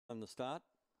on the start.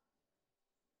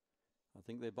 I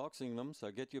think they're boxing them,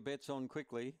 so get your bets on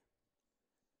quickly.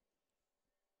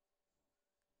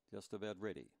 Just about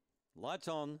ready. Lights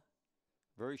on.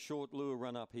 Very short lure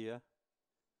run up here.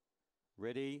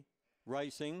 Ready.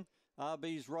 Racing.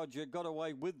 RB's Roger got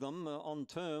away with them on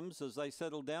terms as they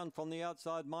settle down from the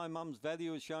outside. My Mum's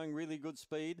Value is showing really good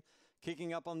speed.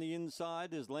 Kicking up on the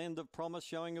inside is Land of Promise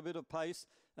showing a bit of pace.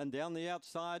 And down the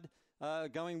outside,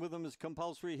 going with them is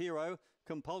Compulsory Hero.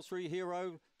 Compulsory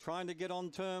Hero trying to get on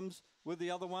terms with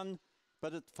the other one,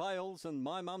 but it fails, and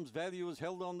My Mum's Value is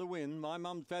held on to win. My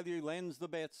Mum's Value lands the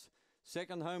bets.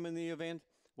 Second home in the event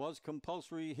was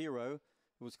Compulsory Hero.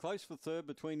 It was close for third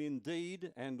between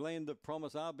Indeed and Land of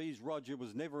Promise. RB's Roger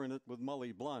was never in it with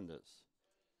Molly Blinders.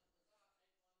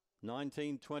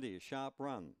 1920, a sharp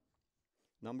run.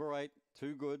 Number 8,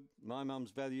 too good. My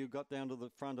Mum's Value got down to the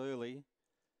front early.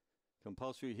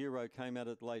 Compulsory Hero came at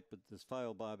it late, but has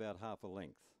failed by about half a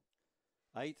length.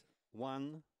 8,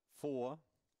 1, 4,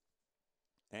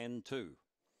 and 2.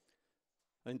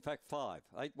 In fact, 5.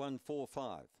 8, 1, 4,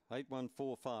 5. 8, 1,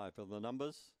 4, 5 are the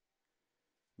numbers.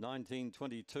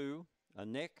 1922, a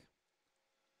neck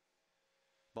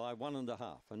by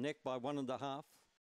 1.5. A neck by 1.5.